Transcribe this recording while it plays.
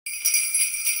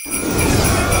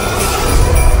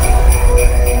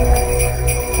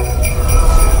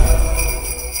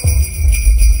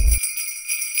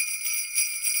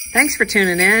Thanks for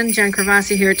tuning in. Jen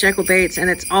Cravasi here at Jekyll Baits, and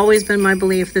it's always been my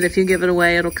belief that if you give it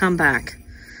away, it'll come back.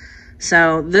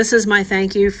 So this is my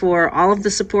thank you for all of the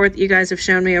support that you guys have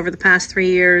shown me over the past 3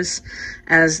 years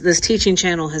as this teaching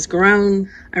channel has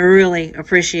grown. I really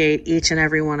appreciate each and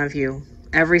every one of you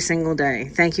every single day.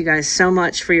 Thank you guys so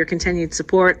much for your continued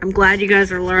support. I'm glad you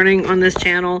guys are learning on this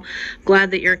channel.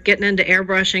 Glad that you're getting into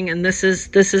airbrushing, and this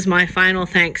is my final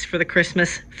thanks for the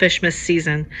Christmas Fishmas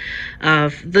season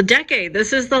of the decade.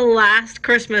 This is the last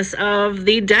Christmas of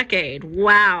the decade.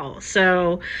 Wow.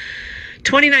 So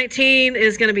 2019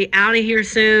 is going to be out of here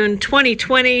soon.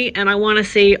 2020, and I want to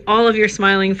see all of your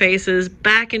smiling faces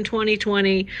back in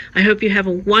 2020. I hope you have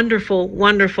a wonderful,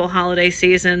 wonderful holiday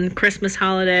season, Christmas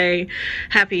holiday.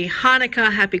 Happy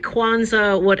Hanukkah, happy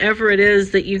Kwanzaa, whatever it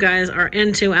is that you guys are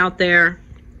into out there.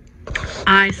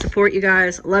 I support you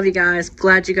guys, love you guys,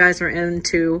 glad you guys are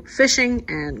into fishing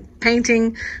and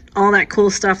painting, all that cool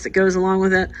stuff that goes along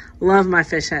with it. Love my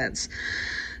fish heads.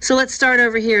 So let's start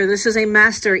over here. This is a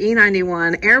Master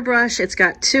E91 airbrush. It's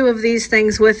got 2 of these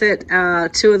things with it,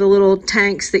 2 of the little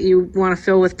tanks that you want to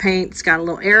fill with paint. It's got a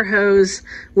little air hose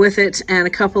with it and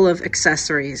a couple of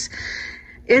accessories.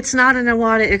 It's not an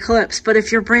Iwata Eclipse, but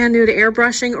if you're brand new to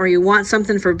airbrushing or you want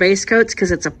something for base coats,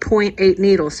 because it's a 0.8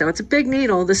 needle, so it's a big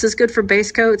needle, this is good for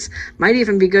base coats. Might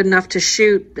even be good enough to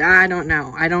shoot, I don't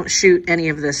know. I don't shoot any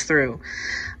of this through.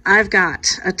 I've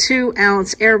got a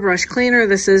 2-ounce airbrush cleaner.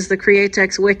 This is the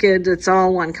Createx Wicked. It's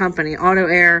all one company, Auto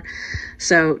Air.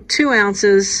 So 2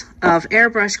 ounces of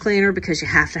airbrush cleaner, because you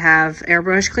have to have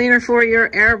airbrush cleaner for your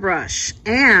airbrush.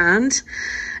 And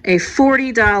a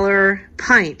 $40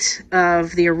 pint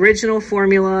of the original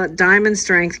formula, Diamond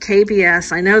Strength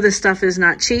KBS. I know this stuff is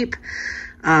not cheap.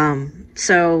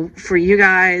 So for you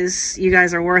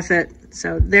guys are worth it.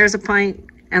 So there's a pint.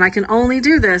 And I can only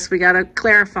do this. We got to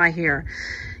clarify here.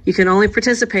 You can only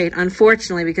participate,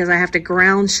 unfortunately, because I have to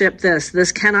ground ship this.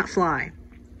 This cannot fly.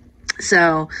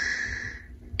 So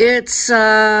it's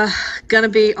going to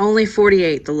be only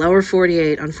 48, the lower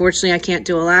 48. Unfortunately, I can't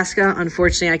do Alaska.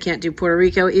 Unfortunately, I can't do Puerto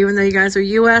Rico, even though you guys are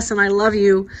U.S. and I love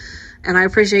you and I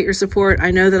appreciate your support. I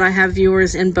know that I have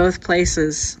viewers in both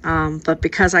places, but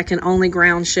because I can only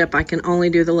ground ship, I can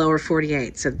only do the lower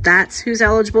 48. So that's who's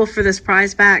eligible for this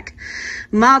prize pack.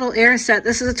 Model air set.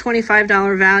 This is a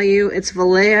 $25 value. It's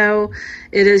Vallejo.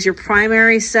 It is your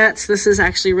primary sets. This is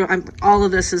actually all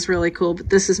of this is really cool, but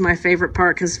this is my favorite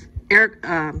part because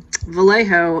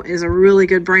Vallejo is a really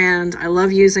good brand. I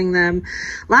love using them.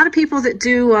 A lot of people that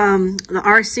do the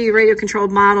RC radio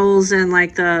controlled models and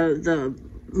like the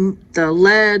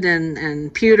lead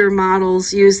and pewter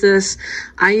models use this.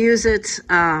 I use it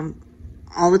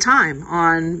all the time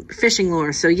on fishing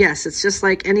lure. So yes, it's just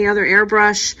like any other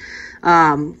airbrush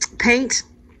paint.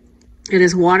 It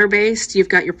is water-based. You've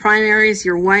got your primaries,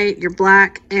 your white, your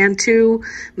black, and 2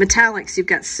 metallics. You've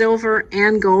got silver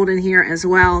and gold in here as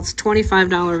well. It's a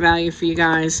 $25 value for you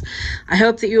guys. I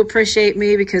hope that you appreciate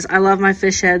me because I love my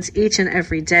fish heads each and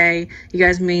every day. You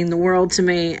guys mean the world to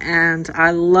me, and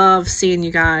I love seeing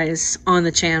you guys on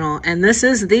the channel. And this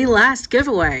is the last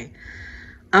giveaway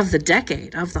of the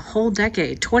decade, of the whole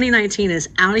decade. 2019 is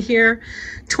out of here.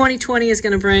 2020 is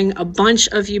going to bring a bunch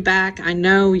of you back. I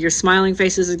know your smiling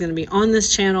faces are going to be on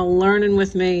this channel learning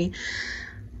with me,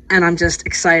 and I'm just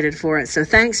excited for it. So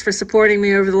thanks for supporting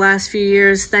me over the last few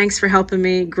years. Thanks for helping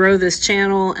me grow this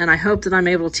channel, and I hope that I'm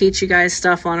able to teach you guys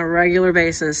stuff on a regular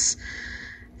basis.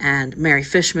 And Merry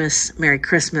Fishmas, Merry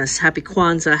Christmas, Happy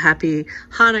Kwanzaa, Happy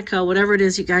Hanukkah, whatever it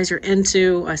is you guys are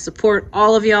into. I support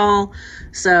all of y'all.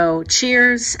 So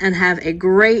cheers and have a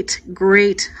great,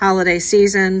 great holiday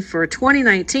season for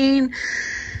 2019.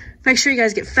 Make sure you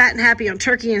guys get fat and happy on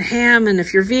turkey and ham. And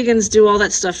if you're vegans, do all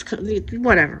that stuff.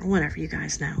 Whatever you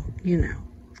guys know. You know.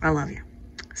 I love you.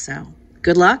 So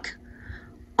good luck.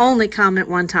 Only comment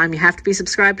one time. You have to be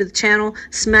subscribed to the channel.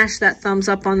 Smash that thumbs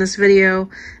up on this video.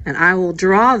 And I will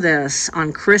draw this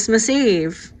on Christmas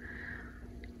Eve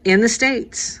in the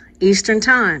States, Eastern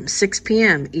Time, 6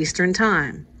 p.m. Eastern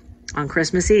Time on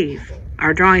Christmas Eve.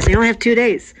 Our drawings, they only have 2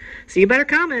 days. So you better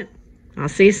comment. I'll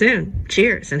see you soon.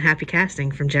 Cheers and happy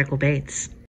casting from Jekyll Baits.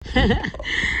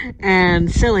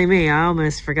 And silly me, I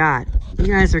almost forgot. You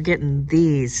guys are getting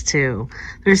these too.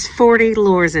 There's 40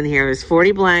 lures in here. There's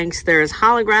 40 blanks. There's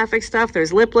holographic stuff.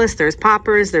 There's lipless. There's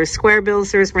poppers. There's square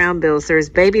bills. There's round bills. There's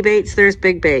baby baits. There's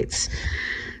big baits.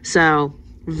 So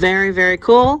very, very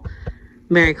cool.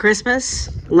 Merry Christmas.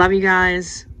 Love you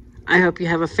guys. I hope you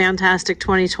have a fantastic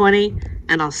 2020,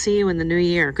 and I'll see you in the new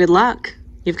year. Good luck.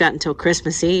 You've got until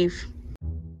Christmas Eve.